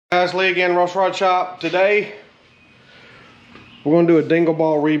Guys, Lee again, Ross Rod Shop. Today we're going to do a dingle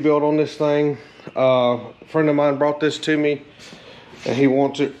ball rebuild on this thing. A friend of mine brought this to me and he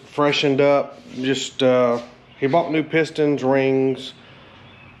wants it freshened up. Just he bought new pistons, rings,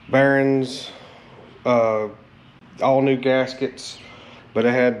 bearings, all new gaskets, but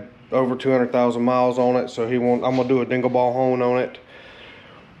it had over 200,000 miles on it, so I'm gonna do a dingle ball hone on it.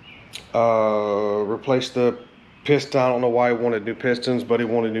 Replace the piston. I don't know why he wanted new pistons, but he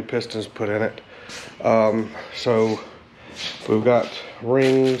wanted new pistons put in it. So we've got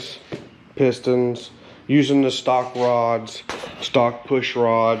rings, pistons, using the stock rods, stock push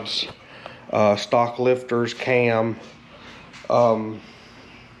rods, stock lifters, cam. Yeah,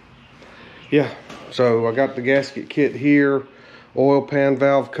 so I got the gasket kit here, oil pan,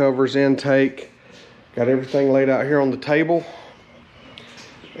 valve covers, intake. Got everything laid out here on the table.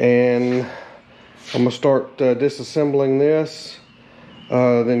 And I'm gonna start disassembling this,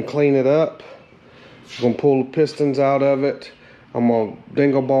 then clean it up. I'm gonna pull the pistons out of it. I'm gonna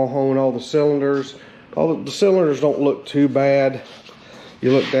dingle ball hone all the cylinders. The cylinders don't look too bad.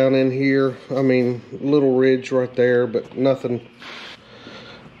 You look down in here, I mean, little ridge right there, but nothing.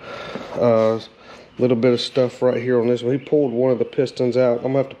 Little bit of stuff right here on this one. He pulled one of the pistons out.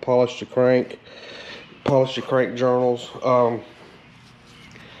 I'm gonna have to polish the crank journals.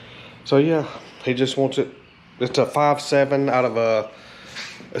 So yeah, he just wants it. It's a 5.7 out of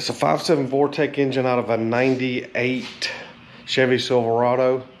it's a 5.7 Vortec engine out of a 98 Chevy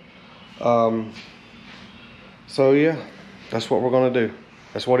Silverado. So yeah, that's what we're gonna do.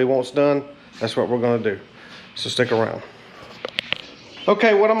 That's what he wants done. That's what we're gonna do. So stick around.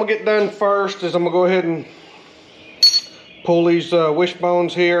 Okay, what I'm gonna get done first is I'm gonna go ahead and pull these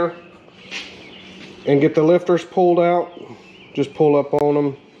wishbones here and get the lifters pulled out. Just pull up on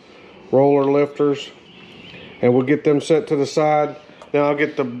them, roller lifters, and we'll get them set to the side. Then I'll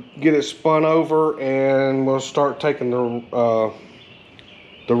get it spun over, and we'll start taking the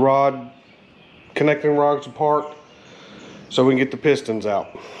connecting rods apart so we can get the pistons out.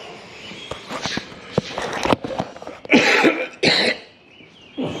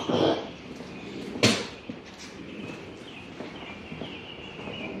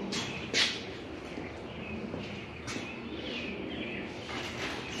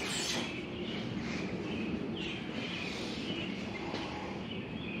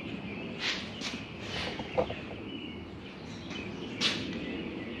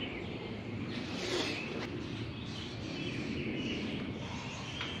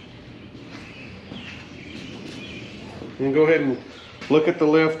 You can go ahead and look at the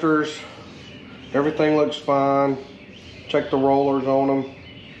lifters. Everything looks fine. Check the rollers on them.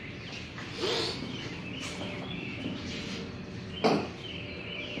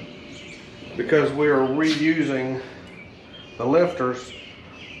 Because we are reusing the lifters,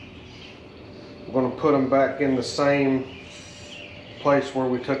 we're going to put them back in the same place where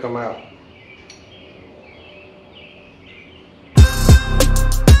we took them out.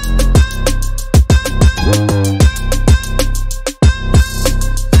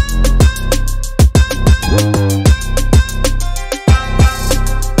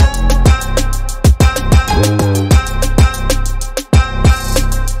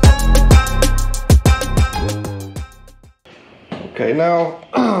 Okay, now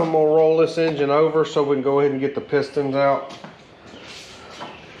I'm gonna roll this engine over so we can go ahead and get the pistons out.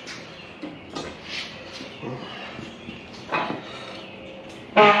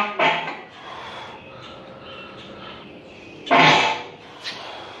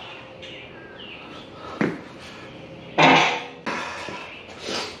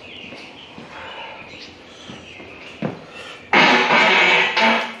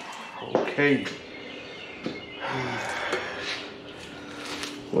 Okay.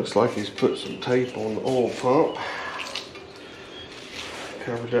 Looks like he's put some tape on the oil pump.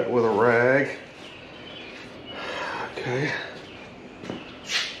 Covered that with a rag. Okay.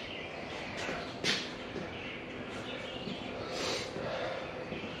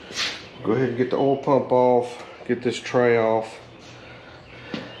 Go ahead and get the oil pump off. Get this tray off.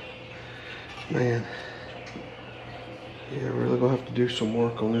 Man. Yeah, really gonna have to do some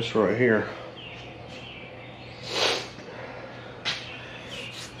work on this right here.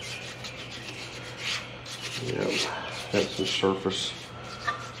 Yep, got some surface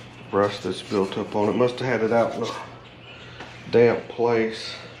rust that's built up on it. Must have had it out in a damp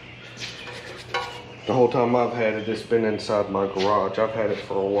place. The whole time I've had it, it's been inside my garage. I've had it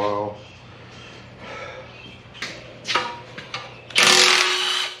for a while.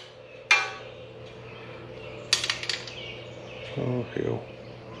 Oh, hell.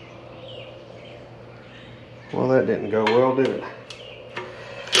 Well, that didn't go well, did it?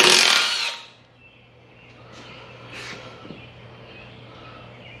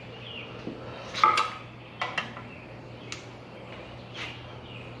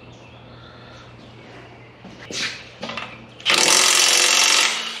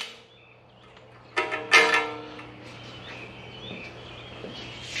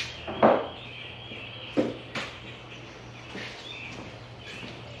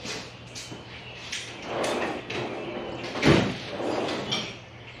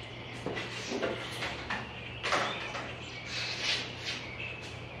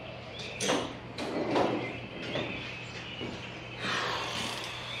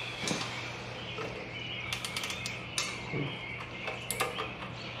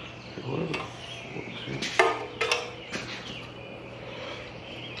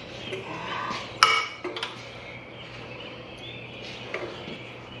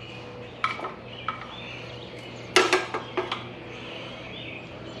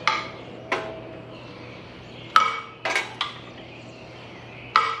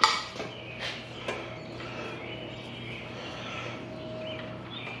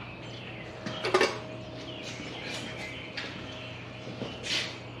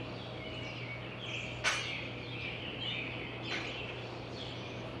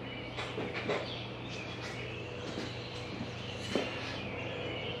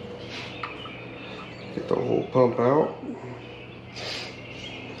 Get the whole pump out.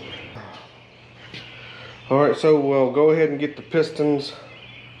 Alright, so we'll go ahead and get the pistons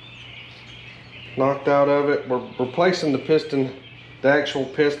knocked out of it. We're replacing the piston, the actual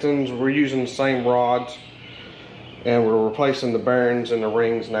pistons. We're using the same rods, and we're replacing the bearings and the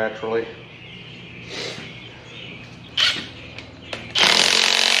rings naturally.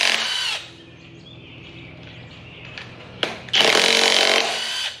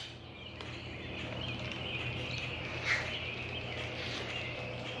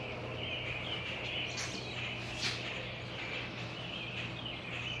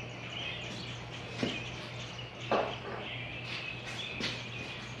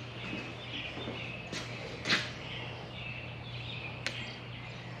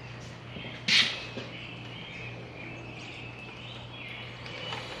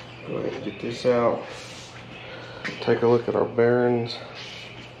 Go ahead and get this out. Take a look at our bearings.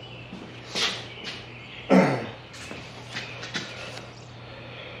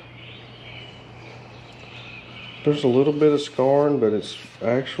 There's a little bit of scarring, but it's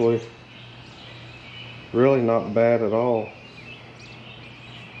actually really not bad at all.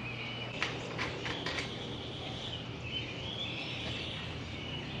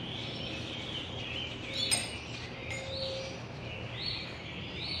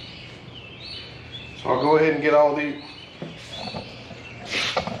 So I'll go ahead and get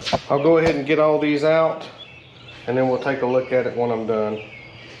all these out, and then we'll take a look at it when I'm done.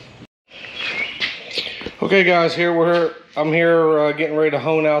 Okay guys, I'm here getting ready to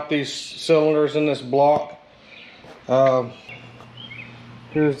hone out these cylinders in this block.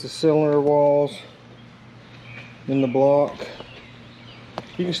 Here's the cylinder walls in the block.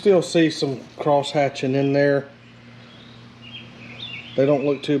 You can still see some cross hatching in there. They don't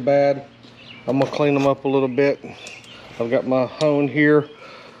look too bad. I'm gonna clean them up a little bit. I've got my hone here,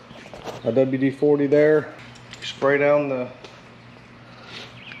 a WD-40 there. Spray down the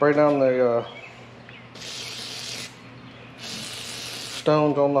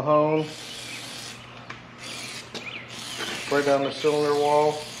stones on the hone. Spray down the cylinder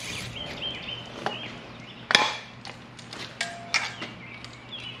wall.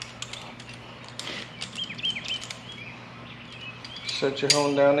 Set your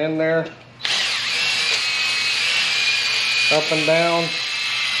hone down in there. Up and down.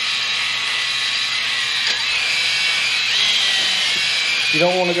 You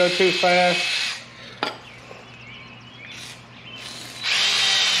don't want to go too fast.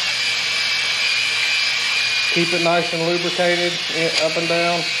 Keep it nice and lubricated, up and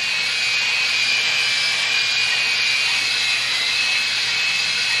down.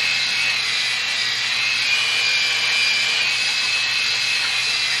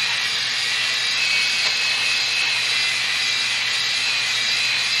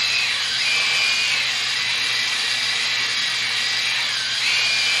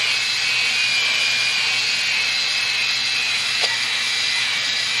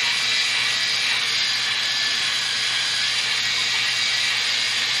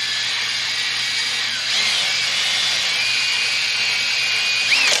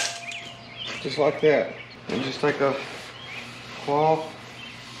 Just like that. You just take a cloth,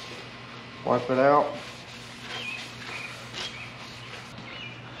 wipe it out,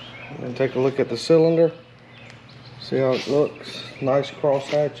 and then take a look at the cylinder. See how it looks? Nice cross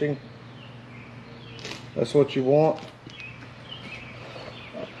hatching. That's what you want.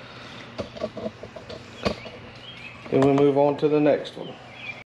 Then we move on to the next one.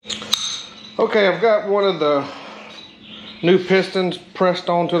 Okay, I've got one of the new pistons pressed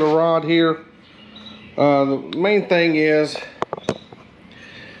onto the rod here. The main thing is,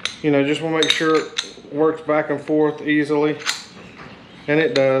 just want to make sure it works back and forth easily, and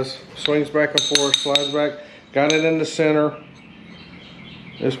it does. Swings back and forth, slides back. Got it in the center.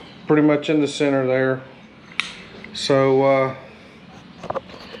 It's pretty much in the center there. So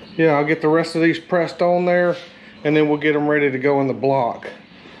yeah, I'll get the rest of these pressed on there, and then we'll get them ready to go in the block.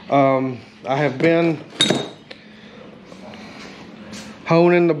 I have been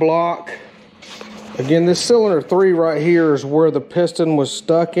honing the block. Again, this cylinder 3 right here is where the piston was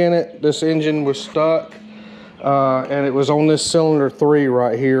stuck in it. This engine was stuck, and it was on this cylinder 3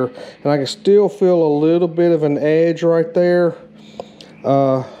 right here. And I can still feel a little bit of an edge right there.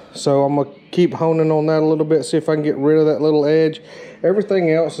 So I'm gonna keep honing on that a little bit, see if I can get rid of that little edge. Everything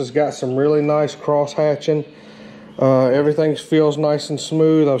else has got some really nice cross hatching. Everything feels nice and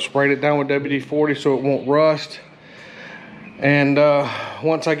smooth. I've sprayed it down with WD-40 so it won't rust. And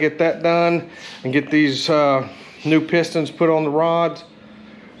once I get that done and get these new pistons put on the rods,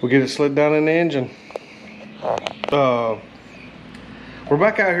 we'll get it slid down in the engine. We're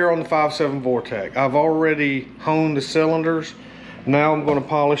back out here on the 5.7 Vortec. I've already honed the cylinders. Now I'm going to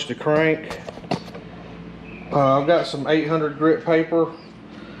polish the crank. I've got some 800 grit paper,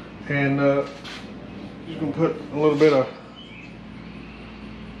 and you can put a little bit of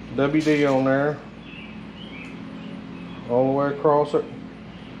WD on there, all the way across it.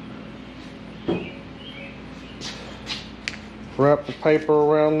 Wrap the paper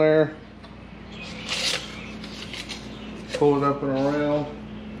around there. Pull it up and around.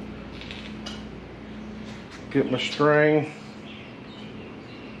 Get my string.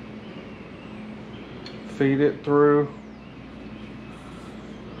 Feed it through.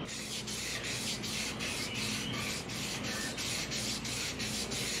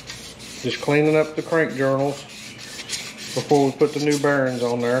 Just cleaning up the crank journals before we put the new bearings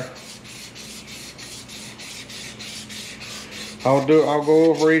on there. I'll go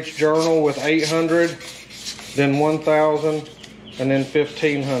over each journal with 800, then 1000, and then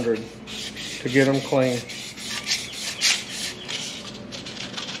 1500 to get them clean.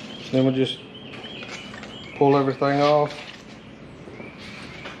 Then we'll just pull everything off.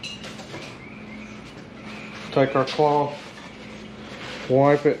 Take our cloth,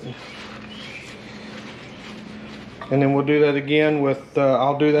 wipe it, and then we'll do that again with,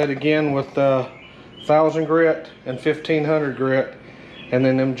 I'll do that again with 1000 grit and 1500 grit, and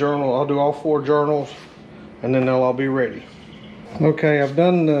then them journal, I'll do all 4 journals, and then they'll all be ready. Okay, I've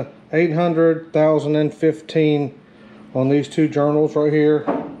done the 800, 1000, and 15 on these 2 journals right here.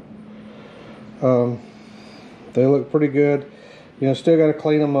 They look pretty good. You know, still got to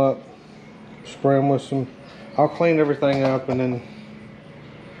clean them up, spray them with some. I'll clean everything up and then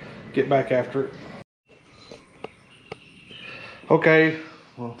get back after it. Okay,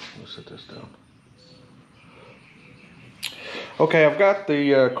 well, let's set this down. Okay, I've got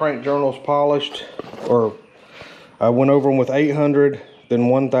the crank journals polished, or I went over them with 800, then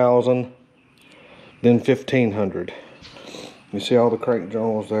 1000, then 1500. You see all the crank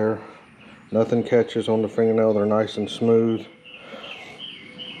journals there. Nothing catches on the fingernail. They're nice and smooth.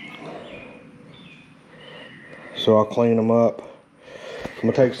 So I'll clean them up. I'm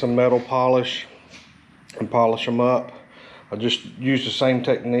gonna take some metal polish and polish them up. I just use the same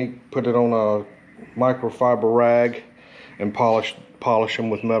technique, put it on a microfiber rag and polish them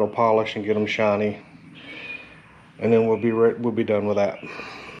with metal polish and get them shiny. And then we'll be done with that.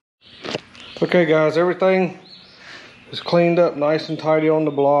 Okay guys, everything is cleaned up nice and tidy on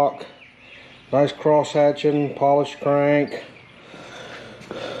the block. Nice cross hatching, polished crank.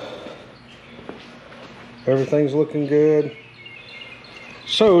 Everything's looking good.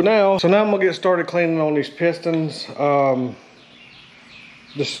 So now I'm gonna get started cleaning on these pistons.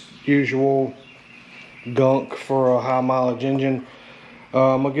 Just usual gunk for a high mileage engine.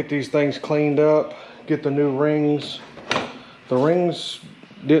 I'm gonna get these things cleaned up, get the new rings. The rings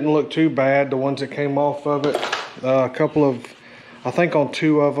didn't look too bad, the ones that came off of it. A couple of, I think on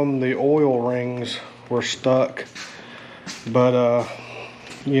 2 of them, the oil rings were stuck. But,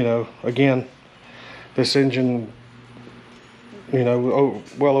 you know, again, this engine, you know,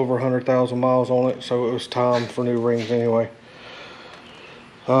 well over 100,000 miles on it, so it was time for new rings anyway.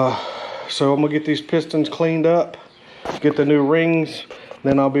 So I'm gonna get these pistons cleaned up, get the new rings,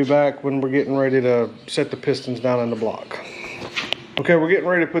 then I'll be back when we're getting ready to set the pistons down in the block. Okay, we're getting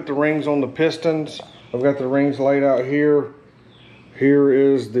ready to put the rings on the pistons. I've got the rings laid out here. Here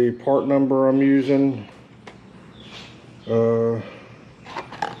is the part number I'm using. Yeah,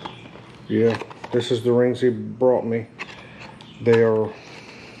 this is the rings he brought me. They are,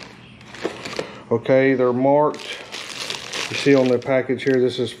 okay, they're marked. You see on the package here,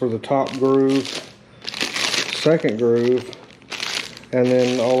 this is for the top groove, second groove, and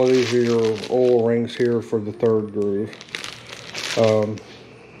then all of these are your oil rings here for the 3rd groove.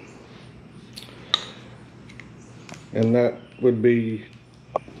 And that would be,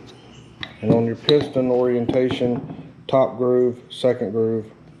 and on your piston orientation, top groove, second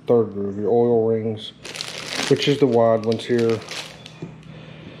groove, 3rd groove, your oil rings, which is the wide ones here,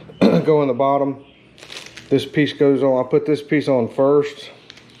 go in the bottom. This piece goes on, I put this piece on first,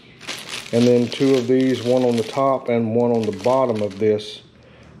 and then 2 of these, one on the top and one on the bottom of this,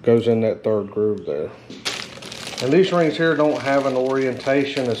 goes in that 3rd groove there. And these rings here don't have an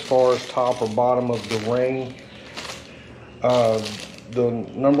orientation as far as top or bottom of the ring. The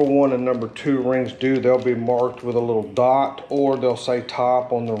number 1 and number 2 rings do. They'll be marked with a little dot, or they'll say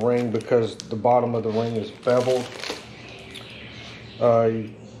top on the ring because the bottom of the ring is beveled.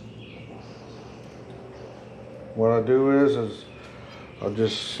 What I do is I'll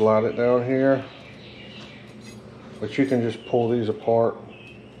just slide it down here. But you can just pull these apart,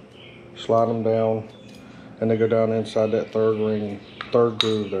 slide them down, and they go down inside that 3rd ring, 3rd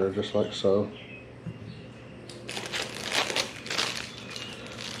groove there, just like so.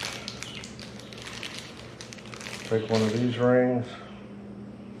 Take one of these rings,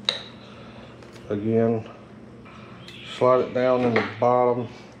 again, slide it down in the bottom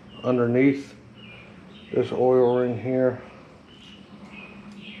underneath this oil ring here,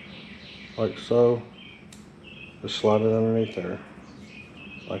 like so. Just slide it underneath there,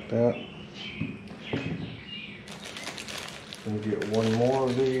 like that. And get one more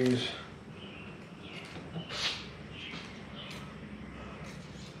of these.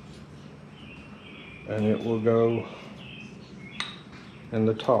 And it will go in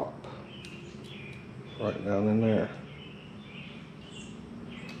the top, right down in there.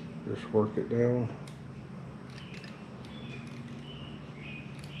 Just work it down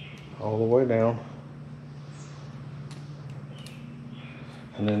all the way down,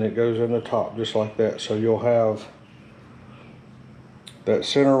 and then it goes in the top just like that. So you'll have that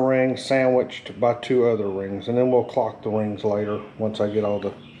center ring sandwiched by 2 other rings, and then we'll clock the rings later once I get all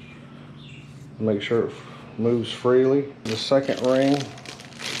the, make sure it moves freely. The 2nd ring,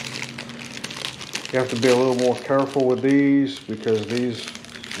 you have to be a little more careful with these, because these,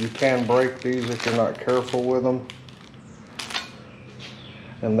 you can break these if you're not careful with them.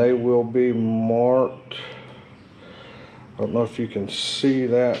 And they will be marked, I don't know if you can see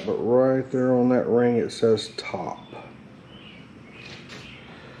that, but right there on that ring it says top.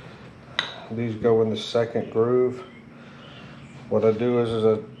 These go in the 2nd groove. What I do is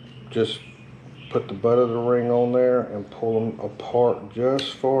I just put the butt of the ring on there and pull them apart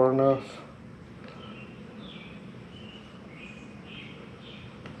just far enough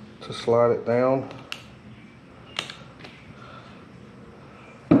to slide it down.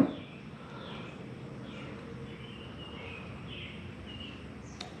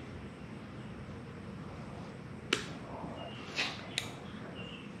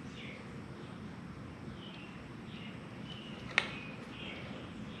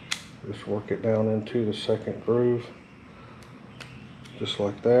 Just work it down into the 2nd groove, just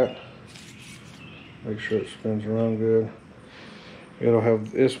like that. Make sure it spins around good. It'll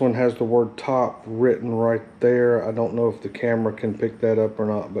have, this one has the word top written right there. I don't know if the camera can pick that up or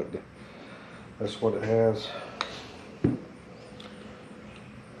not, but that's what it has.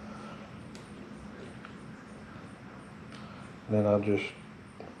 Then I'll just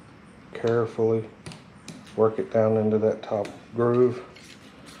carefully work it down into that top groove.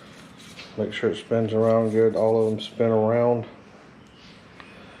 Make sure it spins around good. All of them spin around.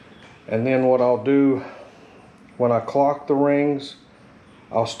 And then what I'll do, when I clock the rings,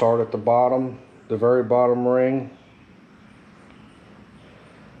 I'll start at the bottom, the very bottom ring.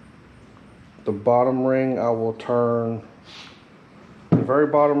 The bottom ring I will turn, the very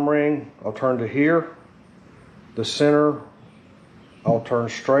bottom ring I'll turn to here. The center I'll turn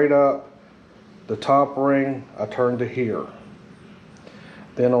straight up. The top ring I turn to here.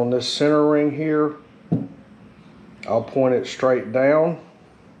 Then on this center ring here, I'll point it straight down,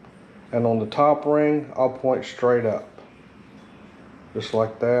 and on the top ring, I'll point straight up, just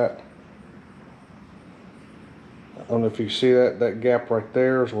like that. I don't know if you see that gap right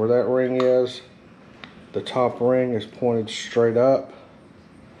there is where that ring is. The top ring is pointed straight up.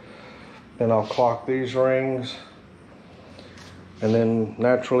 Then I'll clock these rings, and then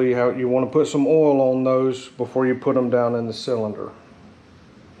naturally you want to put some oil on those before you put them down in the cylinder.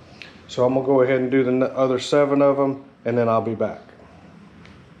 So I'm gonna go ahead and do the other 7 of them, and then I'll be back.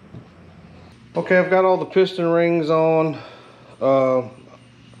 Okay, I've got all the piston rings on.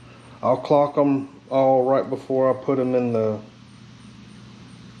 I'll clock them all right before I put them in the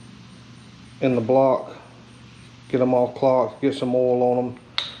block. Get them all clocked, get some oil on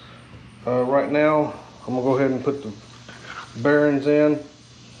them. Right now, I'm gonna go ahead and put the bearings in.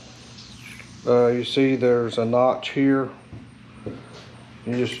 You see there's a notch here.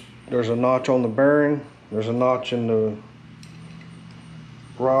 There's a notch on the bearing. There's a notch in the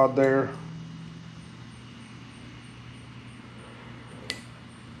rod there.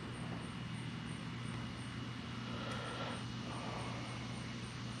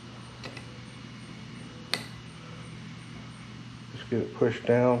 Get it pushed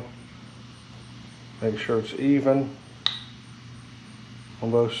down. Make sure it's even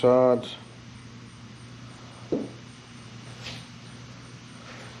on both sides.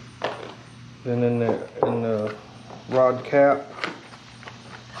 Then in the rod cap,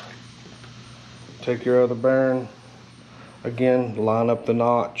 take your other bearing. Again, line up the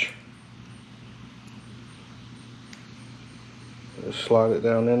notch. Just slide it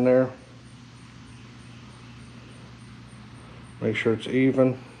down in there. Make sure it's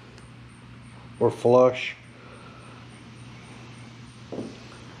even or flush.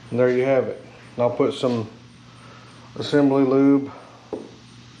 And there you have it. And I'll put some assembly lube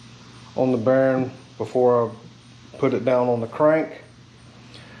on the bearing before I put it down on the crank.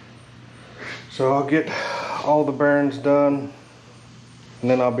 So I'll get all the bearings done and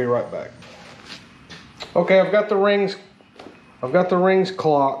then I'll be right back. Okay, I've got the rings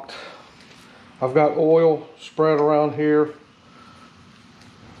clocked. I've got oil spread around here.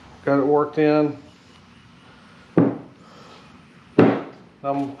 Got it worked in. I'm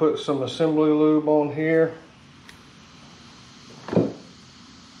gonna put some assembly lube on here.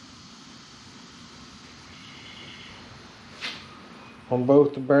 On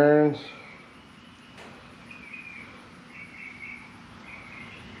both the bearings.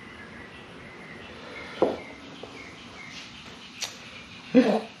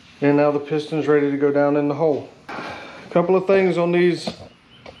 And now the piston's ready to go down in the hole. A couple of things on these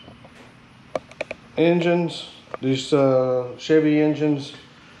engines, these Chevy engines.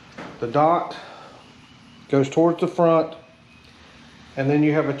 The dot goes towards the front, and then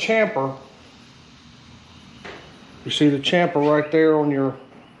you have a chamfer. You see the chamfer right there on your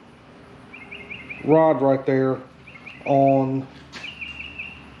rod right there on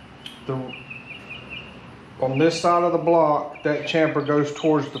this side of the block. That chamfer goes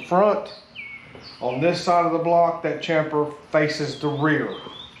towards the front. On this side of the block, that chamfer faces the rear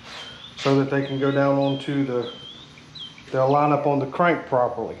so that they can go down onto they'll line up on the crank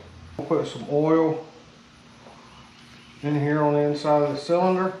properly. I'll put some oil in here on the inside of the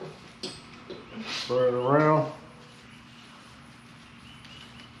cylinder. Spread it around.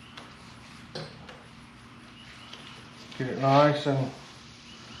 Get it nice and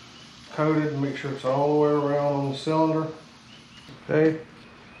coated and make sure it's all the way around on the cylinder. Okay,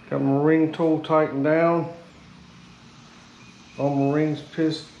 got my ring tool tightened down. All my rings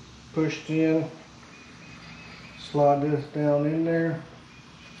pushed in. Slide this down in there.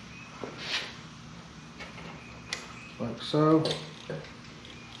 Like so.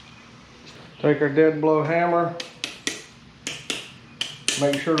 Take our dead blow hammer.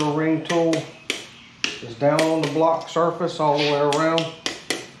 Make sure the ring tool is down on the block surface all the way around.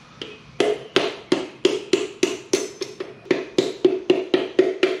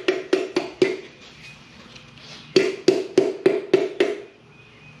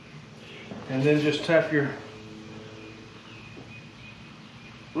 And then just tap your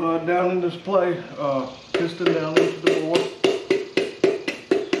rod down into this piston down into the board.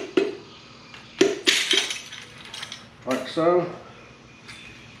 Like so.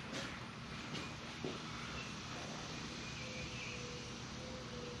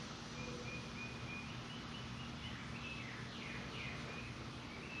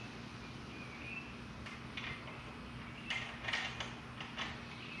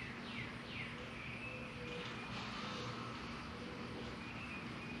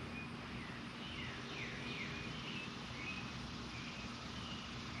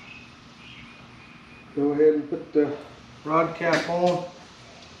 Go ahead and put the rod cap on.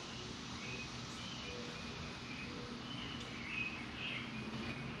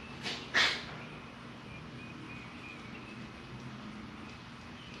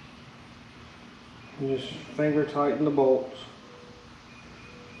 And just finger tighten the bolts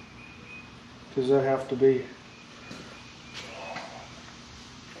because they have to be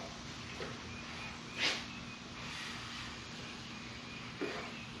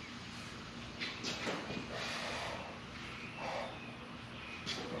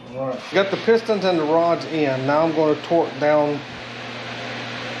got the pistons and the rods in. Now I'm going to torque down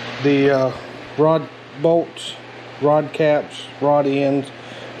the rod bolts, rod caps, rod ends,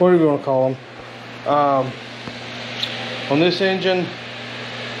 whatever you want to call them. On this engine,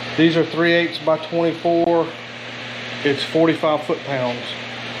 these are 3/8 by 24. It's 45 foot-pounds.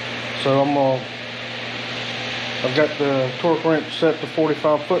 So I've got the torque wrench set to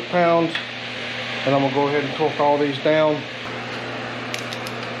 45 foot-pounds, and I'm gonna go ahead and torque all these down.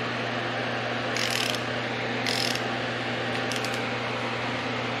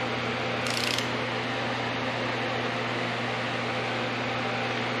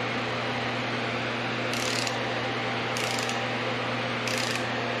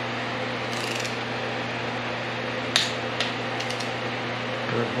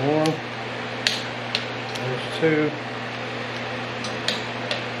 There's one. There's two.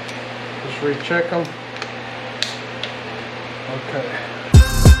 Just recheck them. Okay.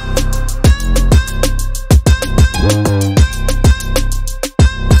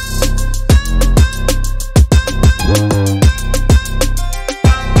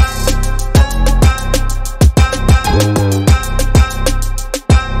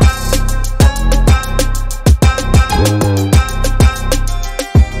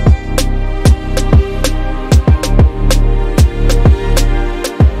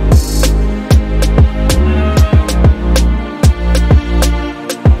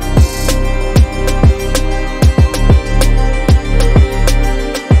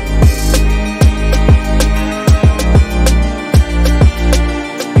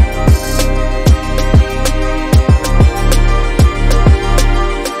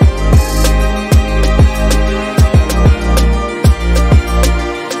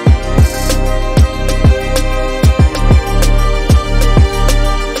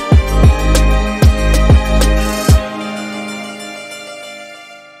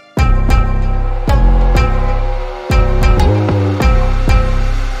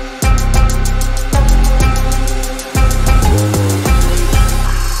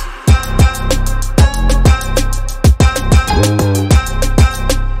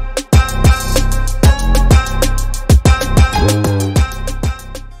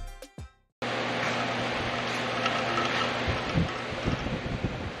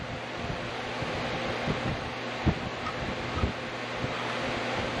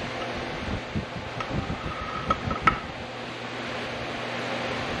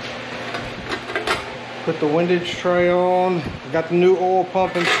 Put the windage tray on. Got the new oil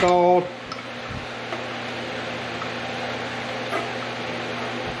pump installed.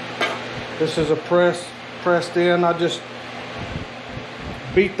 This is a pressed in. I just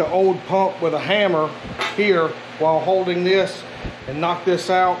beat the old pump with a hammer here while holding this and knock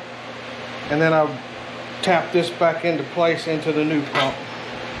this out, and then I tap this back into place into the new pump.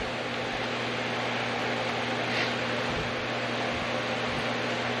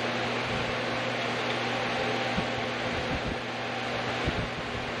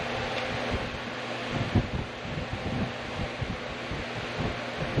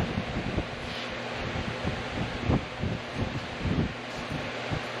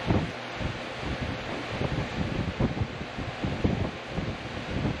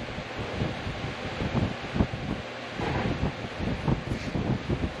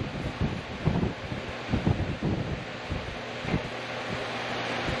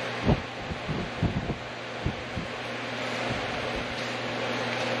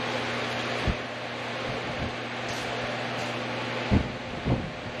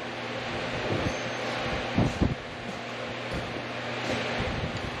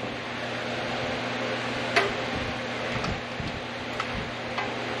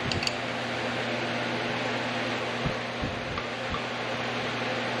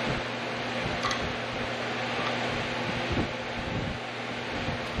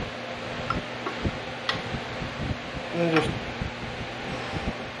 And just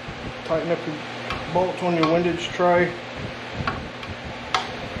tighten up your bolts on your windage tray.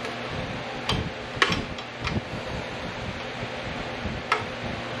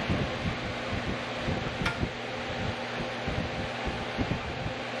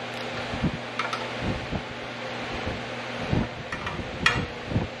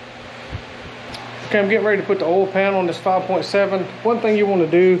 Okay, I'm getting ready to put the oil pan on this 5.7. One thing you want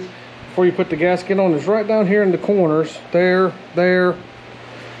to do before you put the gasket on is right down here in the corners, there,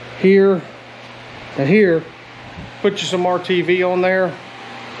 here, and here, put you some RTV on there.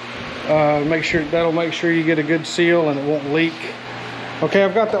 That'll make sure you get a good seal and it won't leak. Okay,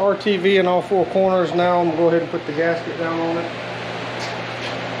 I've got the RTV in all four corners. Now I'm gonna go ahead and put the gasket down on it.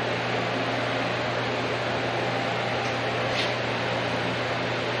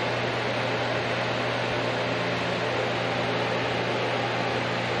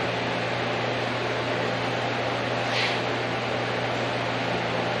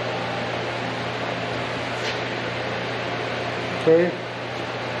 Okay.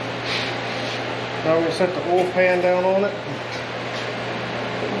 Now we're going to set the oil pan down on it.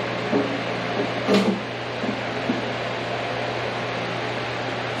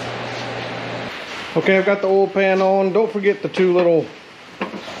 Okay, I've got the oil pan on. Don't forget the two little,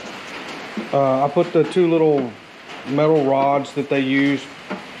 I put the two little metal rods that they use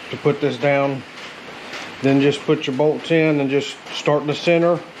to put this down. Then just put your bolts in and just start in the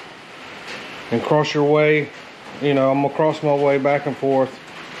center and cross your way. You know, I'm gonna cross my way back and forth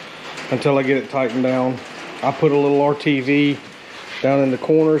until I get it tightened down. I put a little RTV down in the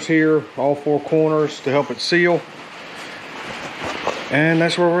corners here, all 4 corners to help it seal. And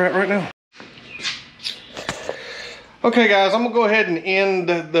that's where we're at right now. Okay guys, I'm gonna go ahead and end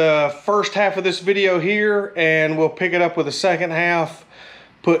the first half of this video here, and we'll pick it up with the second half,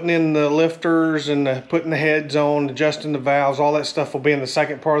 putting in the lifters and putting the heads on, adjusting the valves. All that stuff will be in the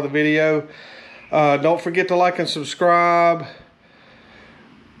second part of the video. Don't forget to like and subscribe.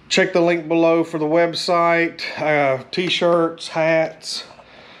 Check the link below for the website, t-shirts, hats.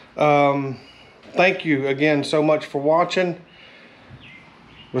 Thank you again so much for watching.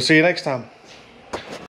 We'll see you next time.